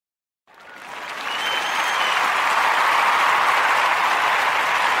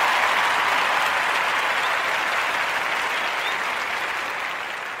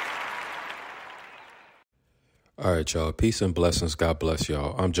All right, y'all. Peace and blessings. God bless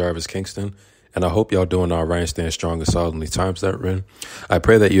y'all. I'm Jarvis Kingston, and I hope y'all doing all right and staying strong and solid in these times that we're in. I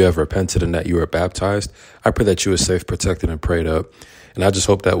pray that you have repented and that you are baptized. I pray that you are safe, protected, and prayed up. And I just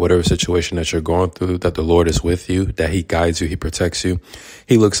hope that whatever situation that you're going through, that the Lord is with you, that he guides you, he protects you.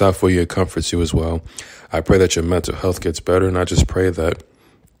 He looks out for you and comforts you as well. I pray that your mental health gets better, and I just pray that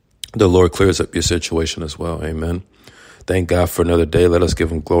the Lord clears up your situation as well. Amen. Thank God for another day. Let us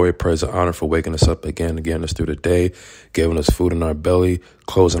give him glory, praise, and honor for waking us up again and getting us through the day, giving us food in our belly,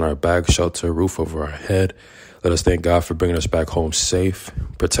 clothes in our back, shelter, roof over our head. Let us thank God for bringing us back home safe,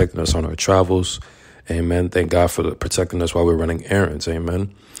 protecting us on our travels. Amen. Thank God for protecting us while we're running errands.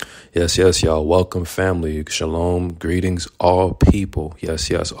 Amen. Yes, y'all. Welcome, family. Shalom. Greetings, all people.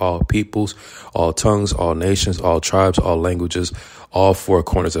 Yes, all peoples, all tongues, all nations, all tribes, all languages, all four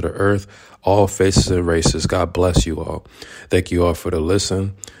corners of the earth, all faces and races. God bless you all. Thank you all for the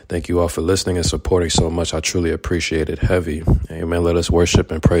listen. Thank you all for listening and supporting so much. I truly appreciate it heavy. Amen. Let us worship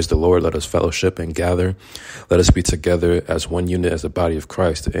and praise the Lord. Let us fellowship and gather. Let us be together as one unit, as the body of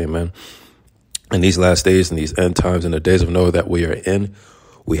Christ. Amen. In these last days and these end times and the days of Noah that we are in,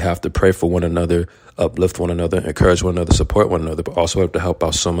 we have to pray for one another, uplift one another, encourage one another, support one another, but also have to help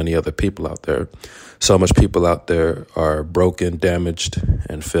out so many other people out there. So much people out there are broken, damaged,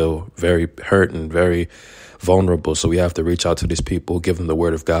 and feel very hurt and very vulnerable. So we have to reach out to these people, give them the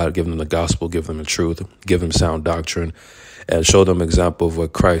word of God, give them the gospel, give them the truth, give them sound doctrine, and show them an example of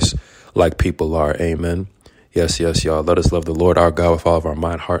what Christ-like people are. Amen. Yes, y'all. Let us love the Lord our God with all of our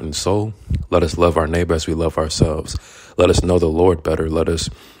mind, heart, and soul. Let us love our neighbor as we love ourselves. Let us know the Lord better. Let us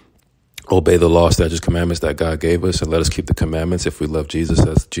obey the law, statutes, commandments that God gave us, and let us keep the commandments if we love Jesus,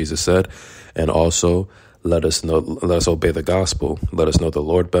 as Jesus said. And also let us obey the gospel. Let us know the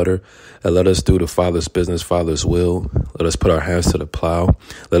Lord better, and let us do the Father's business, Father's will. Let us put our hands to the plow.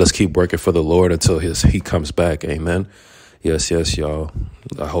 Let us keep working for the Lord until he comes back. Amen. Yes, y'all.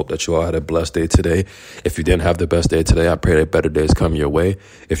 I hope that you all had a blessed day today. If you didn't have the best day today, I pray that better days come your way.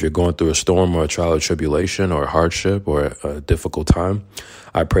 If you're going through a storm or a trial or tribulation or a hardship or a difficult time,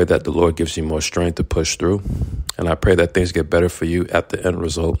 I pray that the Lord gives you more strength to push through. And I pray that things get better for you at the end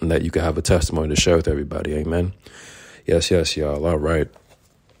result and that you can have a testimony to share with everybody. Amen. Yes, y'all. All right.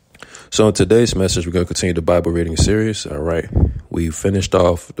 So in today's message, we're going to continue the Bible reading series. All right. We finished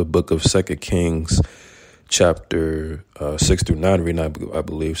off the book of 2 Kings, chapter 6 through 9 reading, I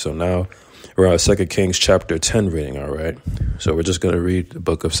believe. So now we're on 2 Kings chapter 10 reading, all right? So we're just going to read the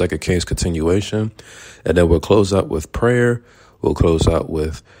book of 2 Kings continuation, and then we'll close out with prayer. We'll close out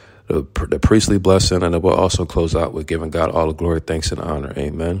with the priestly blessing, and then we'll also close out with giving God all the glory, thanks, and honor.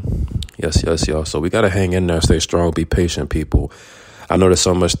 Amen. Yes, y'all. So we got to hang in there, stay strong, be patient, people. I know there's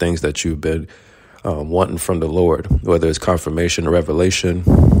so much things that you've been wanting from the Lord, whether it's confirmation, revelation,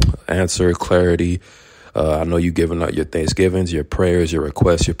 answer, clarity. I know you giving out your thanksgivings, your prayers, your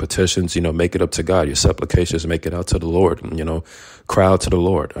requests, your petitions, make it up to God. Your supplications, make it out to the Lord, cry out to the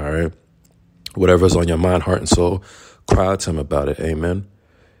Lord. All right. Whatever's on your mind, heart, and soul, cry out to him about it. Amen.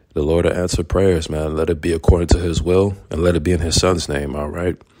 The Lord will answer prayers, man. Let it be according to his will and let it be in his son's name. All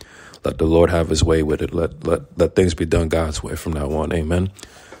right. Let the Lord have his way with it. Let things be done God's way from now on. Amen.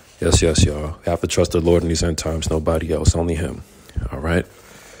 Yes, y'all. You have to trust the Lord in these end times. Nobody else, only him. All right.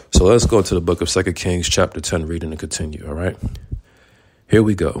 So let's go into the book of 2 Kings, chapter 10, reading and continue, all right? Here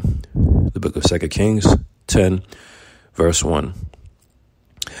we go. The book of 2 Kings 10, verse 1.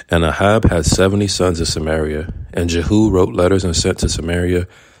 And Ahab had 70 sons in Samaria, and Jehu wrote letters and sent to Samaria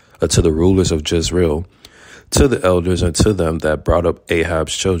to the rulers of Jezreel, to the elders and to them that brought up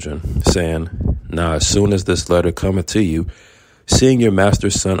Ahab's children, saying, Now as soon as this letter cometh to you, seeing your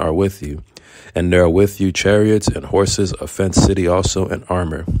master's son are with you, and there are with you chariots and horses, a fenced city also, and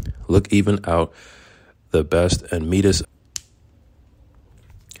armor. Look even out the best and meetest.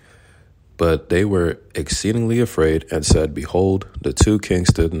 But they were exceedingly afraid and said, Behold, the two kings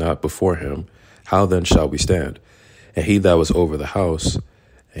stood not before him. How then shall we stand? And he that was over the house,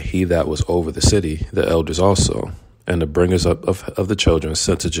 and he that was over the city, the elders also, and the bringers up of the children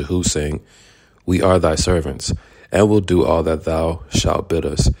sent to Jehu, saying, We are thy servants, and will do all that thou shalt bid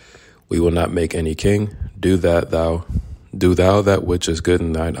us. We will not make any king. Do thou that which is good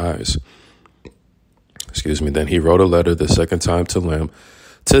in thine eyes. Then he wrote a letter the second time to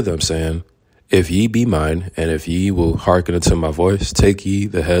them, saying, If ye be mine, and if ye will hearken unto my voice, take ye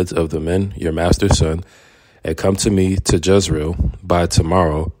the heads of the men, your master's son, and come to me to Jezreel by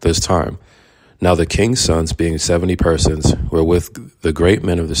tomorrow this time. Now the king's sons, being 70 persons, were with the great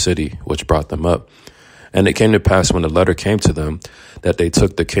men of the city, which brought them up. And it came to pass when the letter came to them that they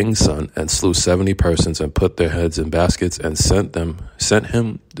took the king's son and slew 70 persons and put their heads in baskets and sent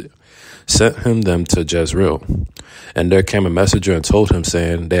sent him them to Jezreel. And there came a messenger and told him,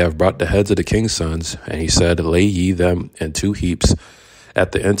 saying, They have brought the heads of the king's sons. And he said, Lay ye them in 2 heaps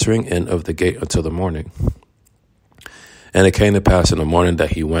at the entering in of the gate until the morning. And it came to pass in the morning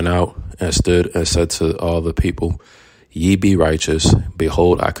that he went out and stood and said to all the people, Ye be righteous.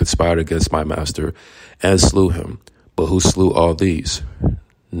 Behold, I conspired against my master and slew him. But who slew all these?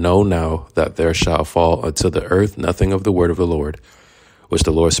 Know now that there shall fall unto the earth nothing of the word of the Lord, which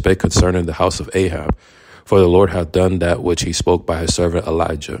the Lord spake concerning the house of Ahab. For the Lord hath done that which he spoke by his servant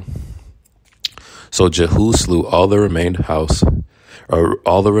Elijah. So Jehu slew all the remained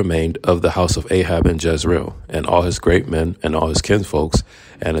of the house of Ahab in Jezreel, and all his great men, and all his kinsfolks,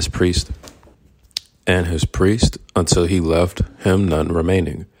 and his priest, until he left him none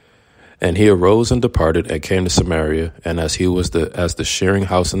remaining. And he arose and departed, and came to Samaria, and as he was as the shearing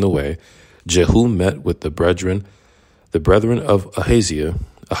house in the way, Jehu met with the brethren of Ahaziah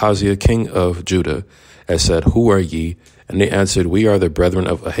king of Judah, and said, Who are ye? And they answered, We are the brethren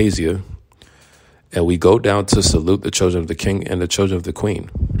of Ahaziah, and we go down to salute the children of the king and the children of the queen.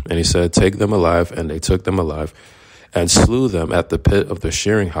 And he said, Take them alive. And they took them alive, and slew them at the pit of the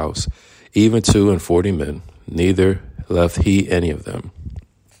shearing house, even 42 men, neither left he any of them.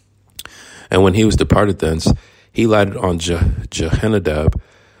 And when he was departed thence, he lighted on Jehonadab,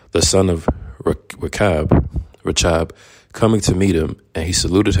 the son of Rechab, coming to meet him, and he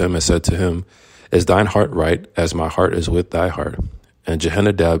saluted him and said to him, Is thine heart right, as my heart is with thy heart? And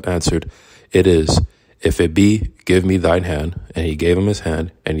Jehonadab answered, It is. If it be, give me thine hand. And he gave him his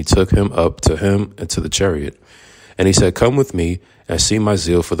hand, and he took him up to him into the chariot. And he said, Come with me, and see my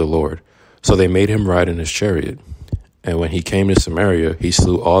zeal for the Lord. So they made him ride in his chariot. And when he came to Samaria, he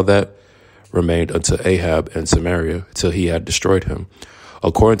slew all that remained unto Ahab in Samaria, till he had destroyed him,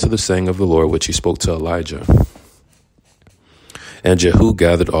 according to the saying of the Lord which he spoke to Elijah. And Jehu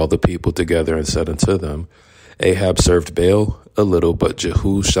gathered all the people together and said unto them, Ahab served Baal a little, but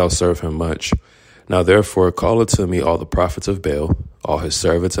Jehu shall serve him much. Now therefore call unto me all the prophets of Baal, all his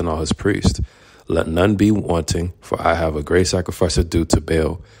servants and all his priests. Let none be wanting, for I have a great sacrifice to do to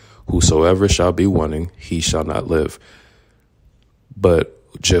Baal. Whosoever shall be wanting, he shall not live. But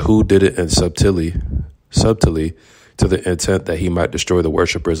Jehu did it in subtilly to the intent that he might destroy the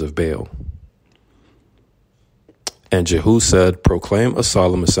worshippers of Baal. And Jehu said, Proclaim a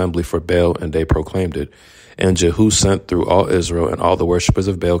solemn assembly for Baal, and they proclaimed it. And Jehu sent through all Israel, and all the worshippers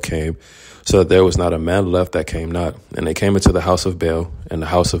of Baal came, so that there was not a man left that came not. And they came into the house of Baal, and the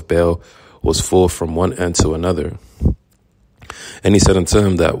house of Baal was full from one end to another. And he said unto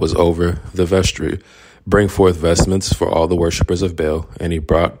him that was over the vestry, Bring forth vestments for all the worshippers of Baal. And he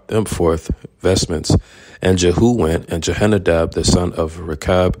brought them forth vestments. And Jehu went, and Jehonadab the son of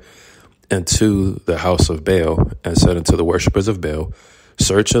Rechab, into the house of Baal, and said unto the worshippers of Baal,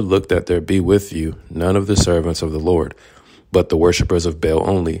 Search and look that there be with you none of the servants of the Lord, but the worshippers of Baal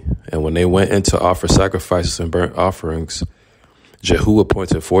only. And when they went in to offer sacrifices and burnt offerings, Jehu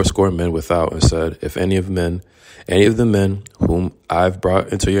appointed 80 men without, and said, If any of the men whom I've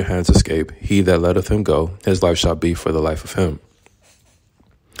brought into your hands escape, he that letteth him go, his life shall be for the life of him.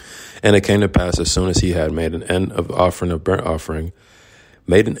 And it came to pass, as soon as he had made an end of the offering of burnt offering,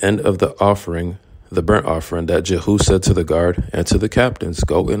 the burnt offering, that Jehu said to the guard and to the captains,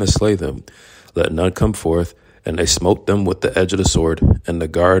 Go in and slay them, let none come forth. And they smote them with the edge of the sword, and the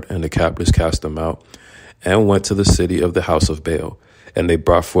guard and the captains cast them out, and went to the city of the house of Baal. And they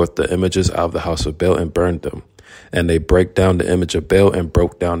brought forth the images out of the house of Baal and burned them. And they brake down the image of Baal and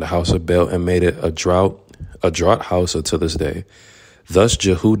broke down the house of Baal and made it a draught house unto this day. Thus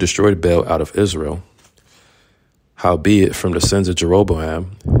Jehu destroyed Baal out of Israel. Howbeit from the sins of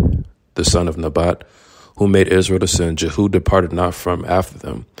Jeroboam, the son of Nebat, who made Israel to sin, Jehu departed not from after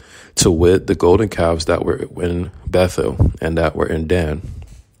them, to wit, the golden calves that were in Bethel and that were in Dan.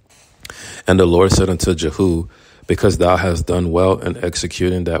 And the Lord said unto Jehu, Because thou hast done well in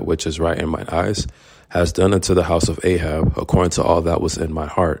executing that which is right in mine eyes, hast done unto the house of Ahab, according to all that was in my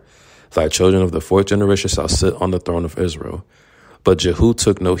heart, thy children of the 4th generation shall sit on the throne of Israel. But Jehu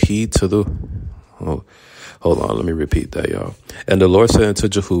took no heed to the... Hold on, let me repeat that, y'all. And the Lord said unto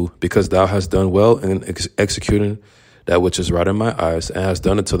Jehu, Because thou hast done well in executing that which is right in my eyes, and hast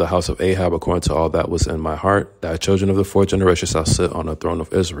done it to the house of Ahab according to all that was in my heart, thy children of the 4th generation shall sit on the throne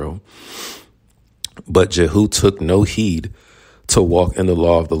of Israel. But Jehu took no heed to walk in the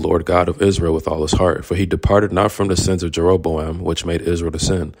law of the Lord God of Israel with all his heart, for he departed not from the sins of Jeroboam, which made Israel to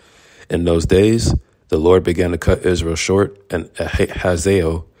sin. In those days the Lord began to cut Israel short, and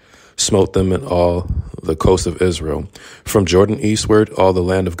Hazael smote them in all the coast of Israel, from Jordan eastward, all the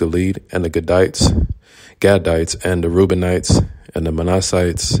land of Gilead, and the Gadites, and the Reubenites, and the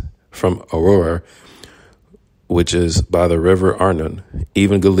Manassites, from Aurora, which is by the river Arnon,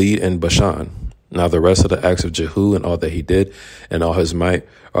 even Gilead and Bashan. Now the rest of the acts of Jehu and all that he did and all his might,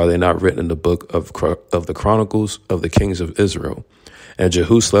 are they not written in the book of the Chronicles of the kings of Israel? And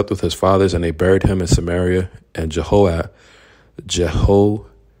Jehu slept with his fathers, and they buried him in Samaria. And Jehoahaz,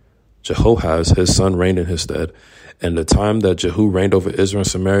 his son, reigned in his stead. And the time that Jehu reigned over Israel and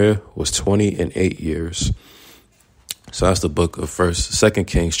Samaria was 28 years. So that's the book of 2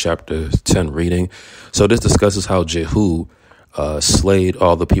 Kings chapter 10 reading. So this discusses how Jehu slayed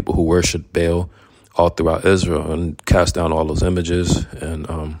all the people who worshiped Baal all throughout Israel and cast down all those images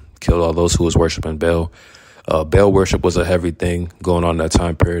and killed all those who was worshiping Baal. Baal worship was a heavy thing going on in that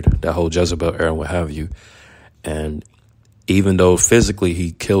time period, that whole Jezebel era and what have you. And even though physically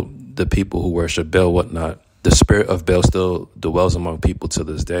he killed the people who worship Baal, whatnot, the spirit of Baal still dwells among people to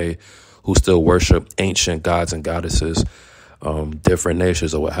this day who still worship ancient gods and goddesses, different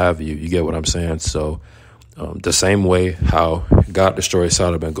nations or what have you. You get what I'm saying? So the same way how God destroyed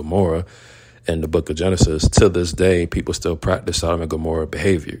Sodom and Gomorrah in the book of Genesis, to this day, people still practice Sodom and Gomorrah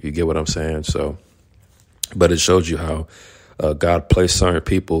behavior. You get what I'm saying? So, but it shows you how God placed certain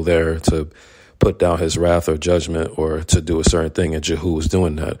people there to put down his wrath or judgment or to do a certain thing, and Jehu was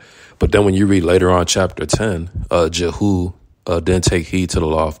doing that. But then when you read later on chapter 10, Jehu didn't take heed to the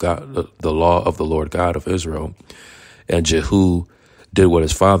law of God, the law of the Lord God of Israel. And Jehu did what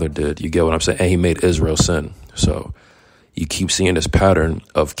his father did. You get what I'm saying? And he made Israel sin. So you keep seeing this pattern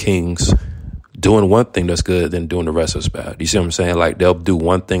of kings doing one thing that's good, then doing the rest that's bad. You see what I'm saying? Like they'll do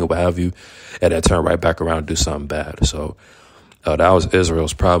one thing or what have you, and then turn right back around and do something bad. So that was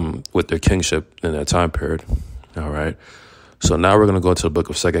Israel's problem with their kingship in that time period. All right. So now we're going to go into the book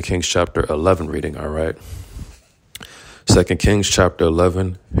of 2 Kings chapter 11 reading. All right. 2 Kings chapter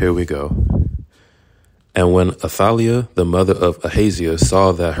 11. Here we go. And when Athaliah, the mother of Ahaziah,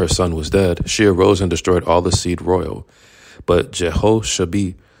 saw that her son was dead, she arose and destroyed all the seed royal. But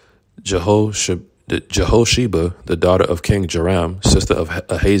Jehosheba, the daughter of King Joram, sister of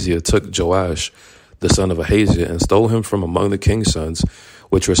Ahaziah, took Joash, the son of Ahaziah, and stole him from among the king's sons,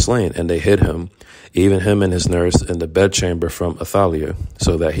 which were slain, and they hid him, even him and his nurse, in the bedchamber from Athaliah,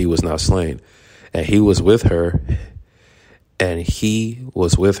 so that he was not slain. And he was with her,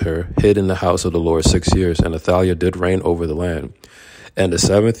 hid in the house of the Lord 6 years, and Athaliah did reign over the land. And the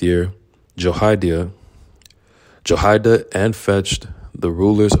 7th year, Jehoiada and fetched the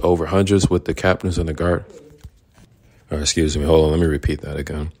rulers over hundreds with the captains and the guard. Let me repeat that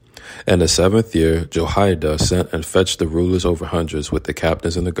again. And the 7th year, Jehoiada sent and fetched the rulers over hundreds with the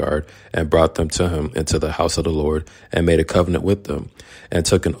captains and the guard, and brought them to him into the house of the Lord, and made a covenant with them, and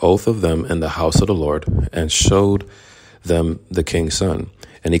took an oath of them in the house of the Lord, and showed them the king's son.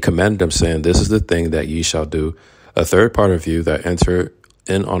 And he commanded them, saying, This is the thing that ye shall do. A third part of you that enter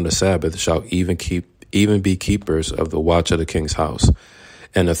in on the Sabbath shall even be keepers of the watch of the king's house.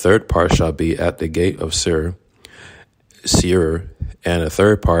 And a third part shall be at the gate of Seir, and a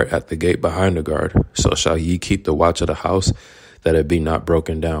third part at the gate behind the guard. So shall ye keep the watch of the house, that it be not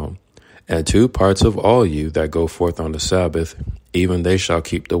broken down. And 2 parts of all you that go forth on the Sabbath, even they shall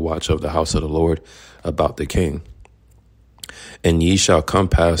keep the watch of the house of the Lord about the king. And ye shall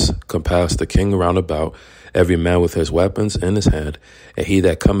compass the king round about, every man with his weapons in his hand, and he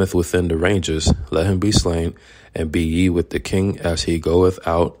that cometh within the ranges, let him be slain, and be ye with the king as he goeth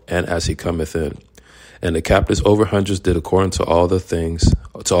out and as he cometh in. And the captains over hundreds did according to all things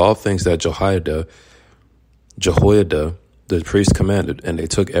that Jehoiada the priest commanded, and they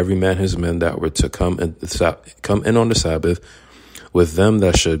took every man his men that were to come in on the Sabbath, with them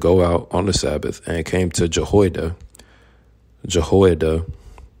that should go out on the Sabbath, and came to Jehoiada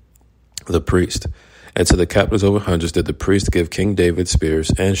the priest. And to the captains over hundreds did the priest give King David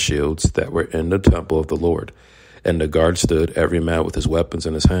spears and shields that were in the temple of the Lord. And the guard stood, every man with his weapons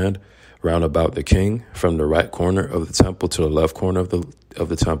in his hand, round about the king, from the right corner of the temple to the left corner of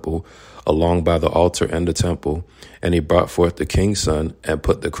the temple, along by the altar and the temple. And he brought forth the king's son, and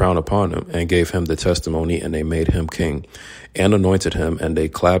put the crown upon him, and gave him the testimony, and they made him king, and anointed him, and they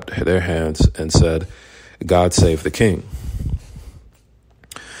clapped their hands, and said, God save the king.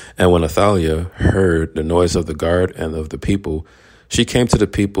 And when Athaliah heard the noise of the guard and of the people, she came to the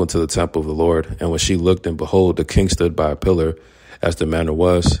people into the temple of the Lord. And when she looked, and behold, the king stood by a pillar, as the manner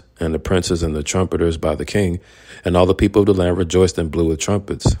was, and the princes and the trumpeters by the king. And all the people of the land rejoiced and blew with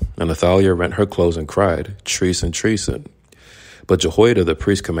trumpets. And Athaliah rent her clothes and cried, Treason, treason. But Jehoiada the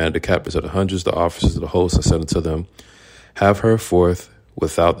priest commanded the captains of the hundreds, the officers of the host, and said unto them, Have her forth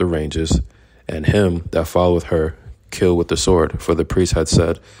without the ranges, and him that followeth her kill with the sword. For the priest had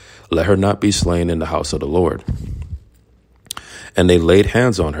said, Let her not be slain in the house of the Lord. And they laid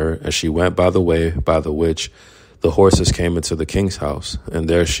hands on her, and she went by the way by the which the horses came into the king's house, and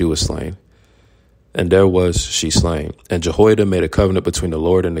there she was slain. And there was she slain. And Jehoiada made a covenant between the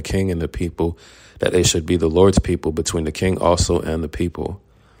Lord and the king and the people, that they should be the Lord's people, between the king also and the people.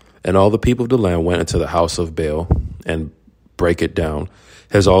 And all the people of the land went into the house of Baal and brake it down.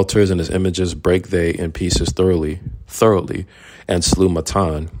 His altars and his images brake they in pieces thoroughly, and slew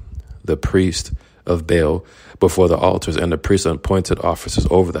Matan, the priest of Baal, before the altars, and the priests appointed officers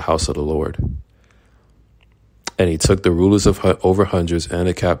over the house of the Lord. And he took the rulers of over hundreds and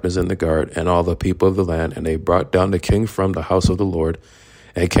the captains and the guard and all the people of the land, and they brought down the king from the house of the Lord,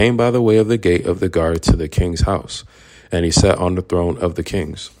 and came by the way of the gate of the guard to the king's house. And he sat on the throne of the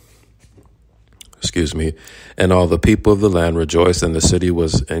kings. And all the people of the land rejoiced, and the city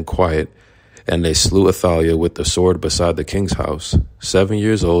was in quiet. And they slew Athaliah with the sword beside the king's house. 7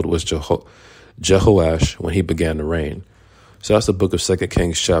 years old was Jehoash when he began to reign. So that's the book of 2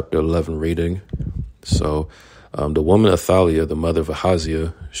 Kings chapter 11 reading. So the woman Athaliah, the mother of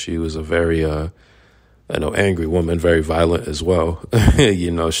Ahaziah, she was a very angry woman, very violent as well.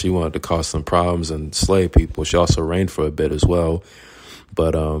 She wanted to cause some problems and slay people. She also reigned for a bit as well.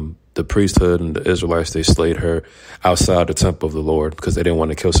 But the priesthood and the Israelites, they slayed her outside the temple of the Lord because they didn't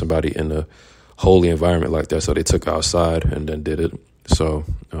want to kill somebody in a holy environment like that. So they took her outside and then did it. So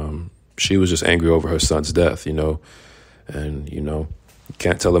she was just angry over her son's death, and, you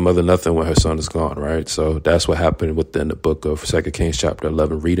can't tell a mother nothing when her son is gone, right? So that's what happened within the book of 2 Kings chapter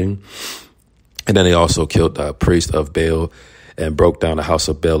 11 reading. And then they also killed the priest of Baal and broke down the house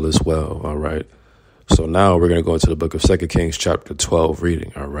of Baal as well, all right? So now we're going to go into the book of 2 Kings chapter 12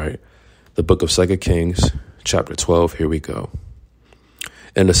 reading, all right? The book of 2 Kings chapter 12, here we go.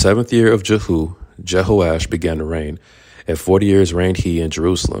 In the 7th year of Jehoash began to reign, and 40 years reigned he in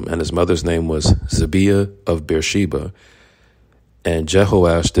Jerusalem, and his mother's name was Zibiah of Beersheba. And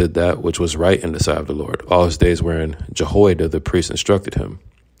Jehoash did that which was right in the sight of the Lord, all his days wherein Jehoiada the priest instructed him.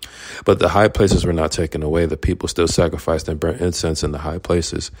 But the high places were not taken away. The people still sacrificed and burnt incense in the high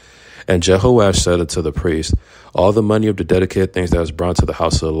places. And Jehoash said unto the priest, all the money of the dedicated things that is brought to the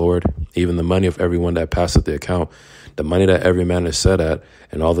house of the Lord, even the money of everyone that passeth the account, the money that every man is set at,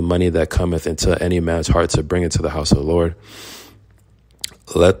 and all the money that cometh into any man's heart to bring it to the house of the Lord,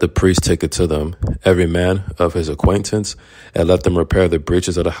 let the priest take it to them, every man of his acquaintance, and let them repair the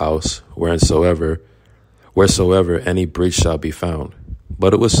breaches of the house, wheresoever any breach shall be found.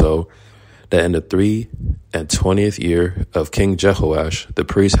 But it was so, that in the 23rd year of King Jehoash, the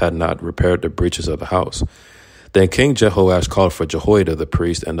priest had not repaired the breaches of the house. Then King Jehoash called for Jehoiada the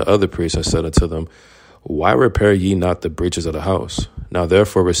priest and the other priests, and said unto them, why repair ye not the breaches of the house? Now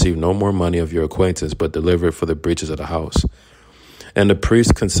therefore receive no more money of your acquaintance, but deliver it for the breaches of the house. And the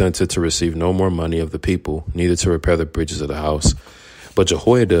priest consented to receive no more money of the people, neither to repair the breaches of the house. But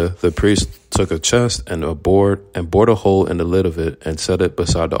Jehoiada the priest took a chest and bored a hole in the lid of it, and set it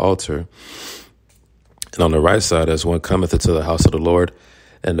beside the altar, and on the right side as one cometh into the house of the Lord.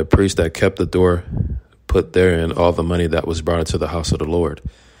 And the priest that kept the door put therein all the money that was brought into the house of the Lord.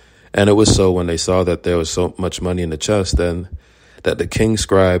 And it was so, when they saw that there was so much money in the chest, then that the king's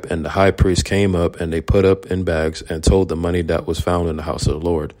scribe and the high priest came up, and they put up in bags and told the money that was found in the house of the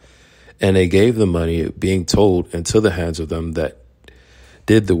Lord. And they gave the money, being told, into the hands of them that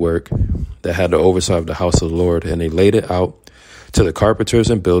did the work, that had the oversight of the house of the Lord. And they laid it out to the carpenters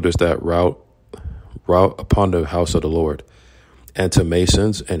and builders that wrought upon the house of the Lord, and to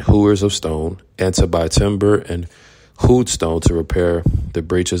masons and hewers of stone, and to buy timber and hewed stone to repair the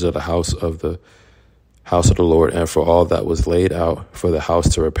breaches of the house of the Lord, and for all that was laid out for the house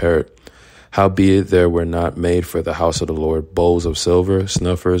to repair it. Howbeit there were not made for the house of the Lord bowls of silver,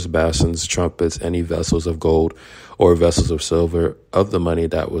 snuffers, basins, trumpets, any vessels of gold, or vessels of silver, of the money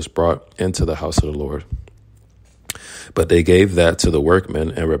that was brought into the house of the Lord. But they gave that to the workmen,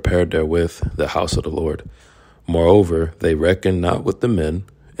 and repaired therewith the house of the Lord. Moreover, they reckoned not with the men,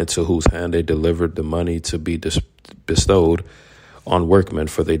 into whose hand they delivered the money to be bestowed on workmen,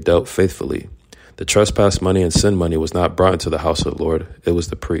 for they dealt faithfully. The trespass money and sin money was not brought into the house of the Lord, it was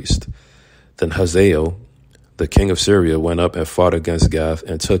the priest. Then Hazael, the king of Syria, went up and fought against Gath,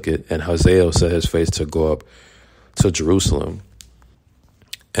 and took it, and Hazael set his face to go up to Jerusalem.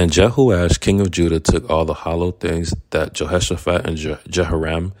 And Jehoash, king of Judah, took all the hallowed things that Jehoshaphat and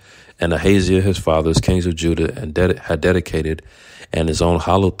Jehoram and Ahaziah his fathers, kings of Judah, had dedicated, and his own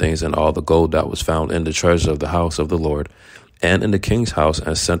hallowed things, and all the gold that was found in the treasure of the house of the Lord, and in the king's house,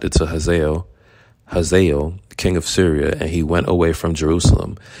 and sent it to Hazael, king of Syria, and he went away from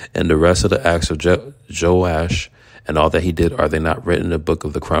Jerusalem. And the rest of the acts of Joash and all that he did, are they not written in the book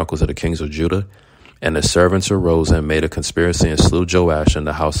of the Chronicles of the kings of Judah? And the servants arose and made a conspiracy and slew Joash in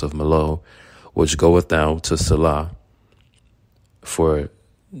the house of Milo, which goeth down to Selah. For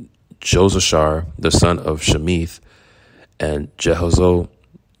Josashar, the son of Shemith, and Jehozabad,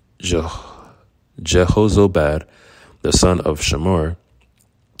 the son of Shemur,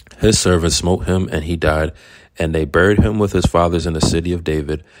 his servants smote him, and he died. And they buried him with his fathers in the city of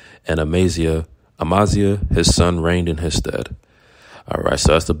David. And Amaziah, his son, reigned in his stead. All right,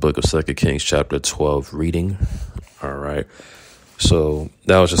 so that's the book of 2 Kings chapter 12 reading. All right, so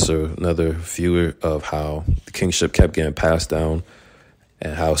that was just another view of how the kingship kept getting passed down,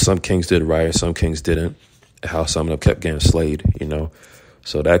 and how some kings did right and some kings didn't, and how some of them kept getting slayed,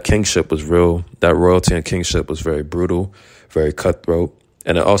 So that kingship was real. That royalty and kingship was very brutal, very cutthroat.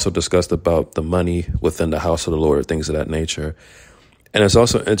 And it also discussed about the money within the house of the Lord, things of that nature. And it's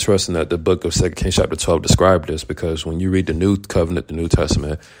also interesting that the book of 2 Kings chapter 12 described this, because when you read the New Covenant, the New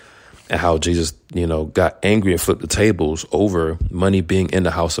Testament, and how Jesus, got angry and flipped the tables over money being in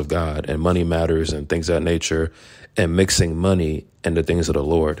the house of God and money matters and things of that nature, and mixing money and the things of the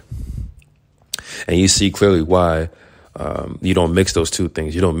Lord. And you see clearly why you don't mix those two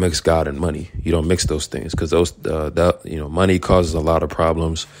things. You don't mix God and money. You don't mix those things, because money causes a lot of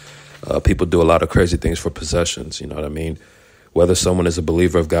problems. People do a lot of crazy things for possessions. You know what I mean? Whether someone is a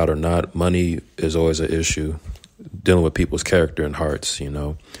believer of God or not, money is always an issue, dealing with people's character and hearts,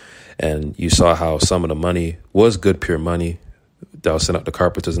 And you saw how some of the money was good, pure money that was sent out to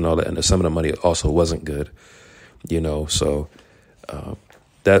carpenters and all that, and some of the money also wasn't good, So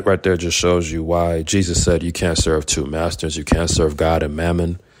that right there just shows you why Jesus said you can't serve two masters. You can't serve God and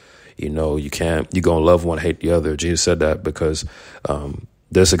mammon. You're going to love one, hate the other. Jesus said that because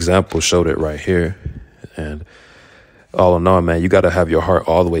this example showed it right here. And all in all, man, you got to have your heart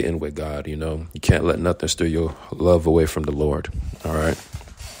all the way in with God. You can't let nothing steer your love away from the Lord. All right.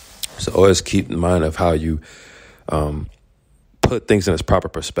 So always keep in mind of how you put things in its proper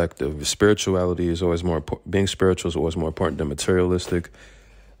perspective. Spirituality is always more important. Being spiritual is always more important than materialistic.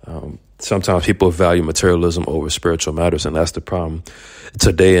 Sometimes people value materialism over spiritual matters, and that's the problem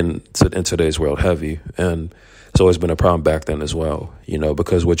today in today's world heavy. And it's always been a problem back then as well,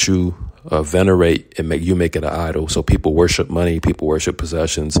 because what you venerate and you make it an idol. So people worship money, people worship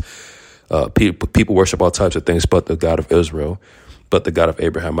possessions, people worship all types of things, but the God of Israel, but the God of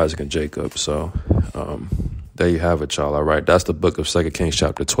Abraham, Isaac, and Jacob. So there you have it, y'all. All right, that's the book of 2 Kings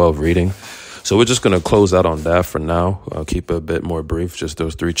chapter 12 reading. So we're just going to close out on that for now. I'll keep it a bit more brief, just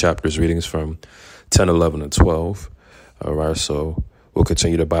those 3 chapters readings from 10, 11, and 12. All right, so we'll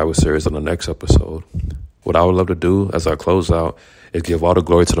continue the Bible series on the next episode. What I would love to do as I close out is give all the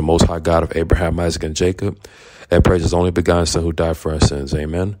glory to the Most High God of Abraham, Isaac, and Jacob, and praise His only begotten Son who died for our sins.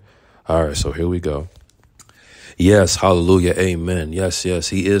 Amen. All right, so here we go. Yes, hallelujah, amen. Yes,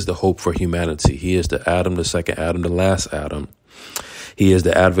 He is the hope for humanity. He is the Adam, the second Adam, the last Adam. He is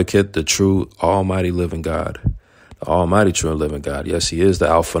the advocate, the true, almighty, living God, the almighty, true, and living God. Yes, He is the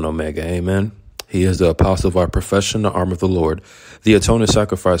Alpha and Omega. Amen. He is the apostle of our profession, the arm of the Lord, the atoning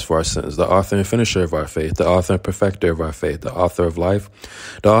sacrifice for our sins, the author and finisher of our faith, the author and perfecter of our faith, the author of life,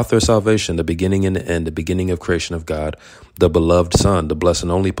 the author of salvation, the beginning and the end, the beginning of creation of God, the beloved Son, the blessed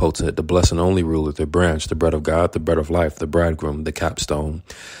and only potentate, the blessed and only ruler, the branch, the bread of God, the bread of life, the bridegroom, the capstone,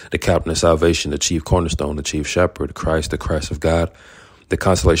 the captain of salvation, the chief cornerstone, the chief shepherd, Christ, the Christ of God, the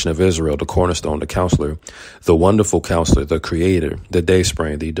consolation of Israel, the cornerstone, the counselor, the wonderful counselor, the creator, the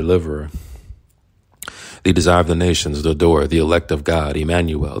dayspring, the deliverer, the desire of the nations, the door, the elect of God,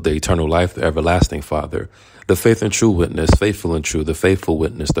 Emmanuel, the eternal life, the everlasting Father, the faith and true witness, faithful and true, the faithful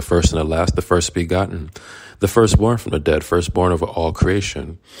witness, the first and the last, the first begotten, the firstborn from the dead, firstborn over all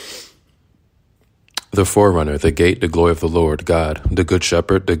creation, the forerunner, the gate, the glory of the Lord, God, the good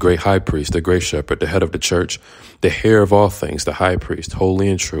shepherd, the great high priest, the great shepherd, the head of the church, the heir of all things, the high priest, holy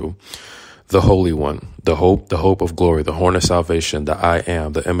and true, the Holy One, the hope of glory, the horn of salvation, the I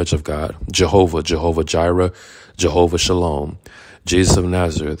am, the image of God, Jehovah, Jehovah Jireh, Jehovah Shalom, Jesus of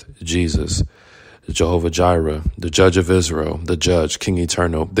Nazareth, Jesus, Jehovah Jireh, the judge of Israel, the judge, King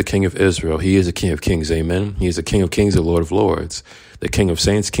eternal, the King of Israel. He is the King of kings, amen. He is the King of kings, the Lord of lords, the King of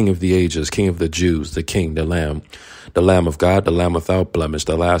saints, King of the ages, King of the Jews, the King, the Lamb of God, the Lamb without blemish,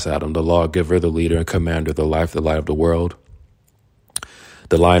 the last Adam, the lawgiver, the leader and commander, the life, the light of the world,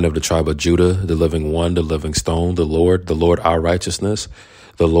 the Lion of the tribe of Judah, the living one, the living stone, the Lord our righteousness,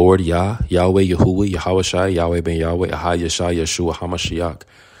 the Lord Yahweh, Yahuwah, Yahweh Shai, Yahweh ben Yahweh, Ahai Yeshai, Yeshua HaMashiach,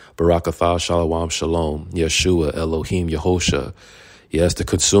 Barakatha, Shalom, Shalom, Yeshua, Elohim, Yehosha. Yes, the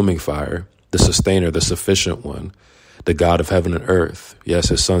consuming fire, the sustainer, the sufficient one, the God of heaven and earth. Yes,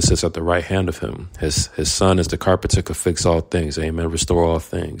 His Son sits at the right hand of Him. His Son is the carpenter, could fix all things. Amen. Restore all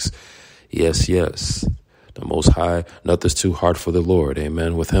things. Yes, yes. The Most High, nothing's too hard for the Lord.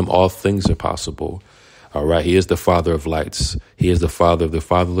 Amen. With him, all things are possible. All right. He is the Father of lights. He is the Father of the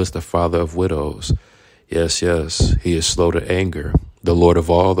fatherless, the Father of widows. Yes, yes. He is slow to anger. The Lord of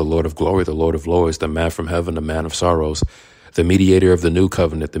all, the Lord of glory, the Lord of lords, the man from heaven, the man of sorrows, the mediator of the new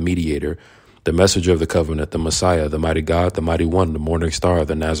covenant, the mediator, the messenger of the covenant, the Messiah, the mighty God, the mighty one, the morning star,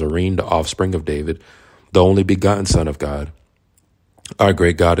 the Nazarene, the offspring of David, the only begotten Son of God, our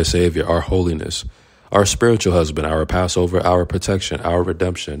great God and Savior, our holiness, our spiritual husband, our Passover, our protection, our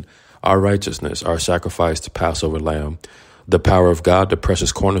redemption, our righteousness, our sacrificed Passover lamb, the power of God, the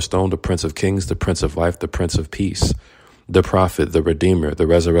precious cornerstone, the Prince of Kings, the Prince of Life, the Prince of Peace, the prophet, the Redeemer, the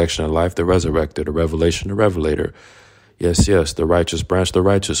resurrection and life, the resurrected, the revelation, the revelator. Yes, yes, the righteous branch, the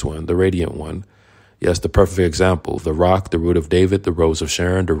righteous one, the radiant one. Yes, the perfect example, the rock, the root of David, the rose of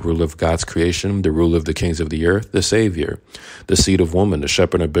Sharon, the ruler of God's creation, the ruler of the kings of the earth, the Savior, the seed of woman, the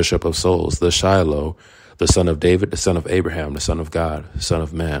shepherd and bishop of souls, the Shiloh, the son of David, the son of Abraham, the son of God, son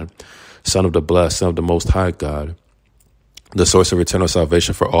of man, son of the blessed, son of the most high God, the source of eternal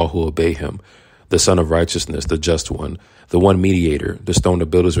salvation for all who obey him, the son of righteousness, the just one, the one mediator, the stone the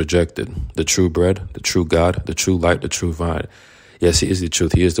builders rejected, the true bread, the true God, the true light, the true vine. Yes, he is the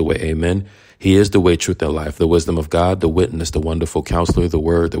truth. He is the way. Amen. He is the way, truth, and life, the wisdom of God, the witness, the wonderful counselor, the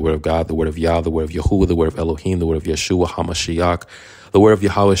word of God, the word of Yah, the word of Yahuwah, the word of Elohim, the word of Yeshua HaMashiach, the word of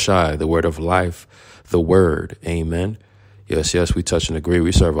Yahweh Shai, the word of life, the word. Amen. Yes, yes, we touch and agree.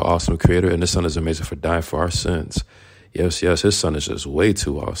 We serve an awesome creator, and this son is amazing for dying for our sins. Yes, yes, his son is just way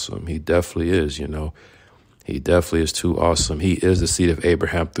too awesome. He definitely is, He definitely is too awesome. He is the seed of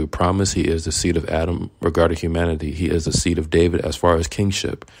Abraham through promise. He is the seed of Adam regarding humanity. He is the seed of David as far as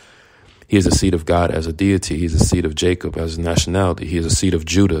kingship. He is the seed of God as a deity. He's the seed of Jacob as his nationality. He is the seed of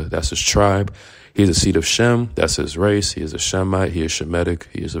Judah. That's his tribe. He is the seed of Shem. That's his race. He is a Shemite. He is Shemitic.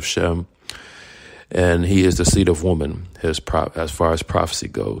 He is of Shem. And he is the seed of woman as far as prophecy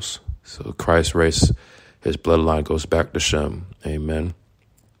goes. So Christ's race, his bloodline goes back to Shem. Amen.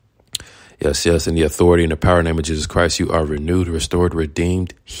 Yes, yes. In the authority and the power name of Jesus Christ, you are renewed, restored,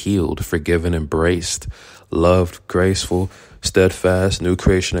 redeemed, healed, forgiven, embraced, loved, graceful, steadfast, new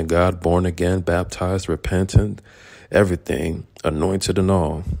creation in God, born again, baptized, repentant, everything, anointed and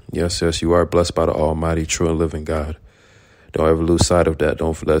all. Yes, yes. You are blessed by the Almighty, true and living God. Don't ever lose sight of that.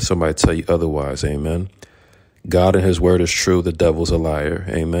 Don't let somebody tell you otherwise. Amen. God and his word is true. The devil's a liar.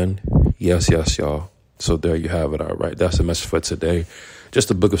 Amen. Yes, yes, y'all. So there you have it. All right. That's the message for today. Just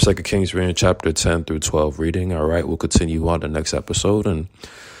the book of 2 Kings, reading chapter 10 through 12 reading. All right. We'll continue on the next episode, and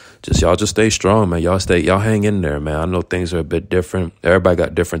y'all just stay strong, man. Y'all hang in there, man. I know things are a bit different. Everybody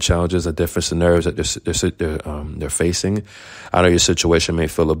got different challenges and different scenarios that they're facing. I know your situation may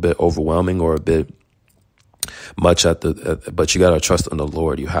feel a bit overwhelming or a bit much but you got to trust in the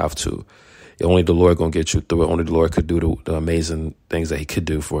Lord. You have to. Only the Lord going to get you through it. Only the Lord could do the amazing things that he could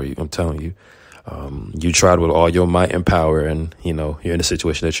do for you. I'm telling you. You tried with all your might and power, and, you're in the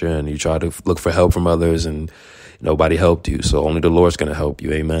situation that you're in. You try to look for help from others, and nobody helped you. So only the Lord's going to help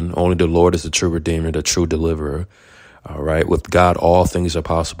you. Amen. Only the Lord is the true redeemer, the true deliverer. All right. With God, all things are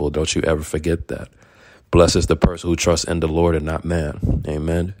possible. Don't you ever forget that. Blessed is the person who trusts in the Lord and not man.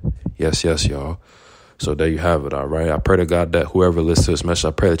 Amen. Yes, yes, y'all. So there you have it, all right? I pray to God that whoever listens to this message, I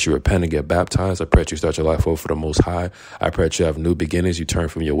pray that you repent and get baptized. I pray that you start your life over for the Most High. I pray that you have new beginnings, you turn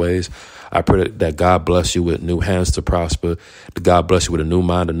from your ways. I pray that God bless you with new hands to prosper. That God bless you with a new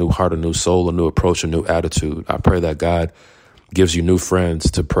mind, a new heart, a new soul, a new approach, a new attitude. I pray that God gives you new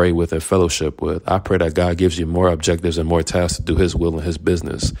friends to pray with and fellowship with. I pray that God gives you more objectives and more tasks to do his will and his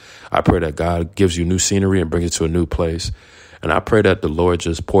business. I pray that God gives you new scenery and brings you to a new place. And I pray that the Lord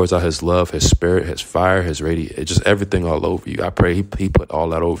just pours out his love, his spirit, his fire, his radiation, just everything all over you. I pray he put all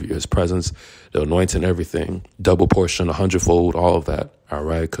that over you, his presence, the anointing, everything, double portion, 100-fold, all of that. All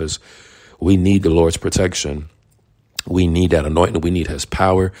right. Because we need the Lord's protection. We need that anointing. We need his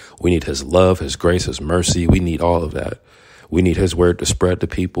power. We need his love, his grace, his mercy. We need all of that. We need his word to spread to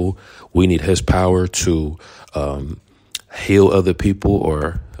people. We need his power to heal other people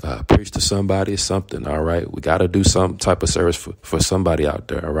or preach to somebody, something. All right. We got to do some type of service for somebody out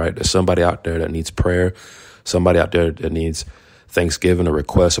there. All right. There's somebody out there that needs prayer. Somebody out there that needs thanksgiving, a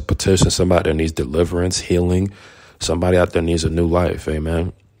request, a petition. Somebody that needs deliverance, healing. Somebody out there needs a new life.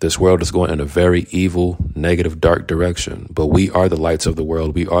 Amen. This world is going in a very evil, negative, dark direction. But we are the lights of the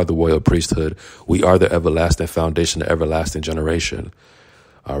world. We are the royal priesthood. We are the everlasting foundation, the everlasting generation.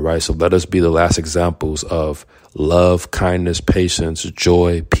 All right. So let us be the last examples of love, kindness, patience,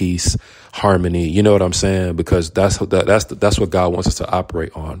 joy, peace, harmony. You know what I'm saying? Because that's what God wants us to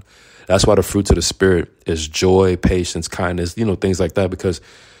operate on. That's why the fruits of the Spirit is joy, patience, kindness, things like that, because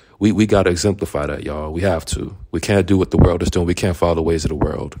We got to exemplify that, y'all. We have to. We can't do what the world is doing. We can't follow the ways of the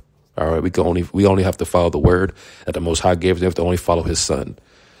world. All right, we only have to follow the word that the Most High gave us. We have to only follow His Son,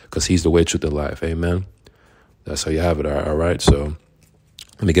 because He's the way, truth, and life. Amen. That's how you have it. All right. So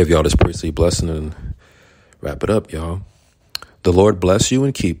let me give y'all this priestly blessing and wrap it up, y'all. The Lord bless you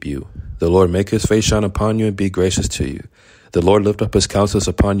and keep you. The Lord make His face shine upon you and be gracious to you. The Lord lift up His countenance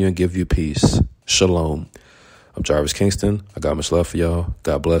upon you and give you peace. Shalom. I'm Jarvis Kingston. I got much love for y'all.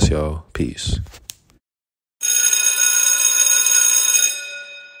 God bless y'all. Peace.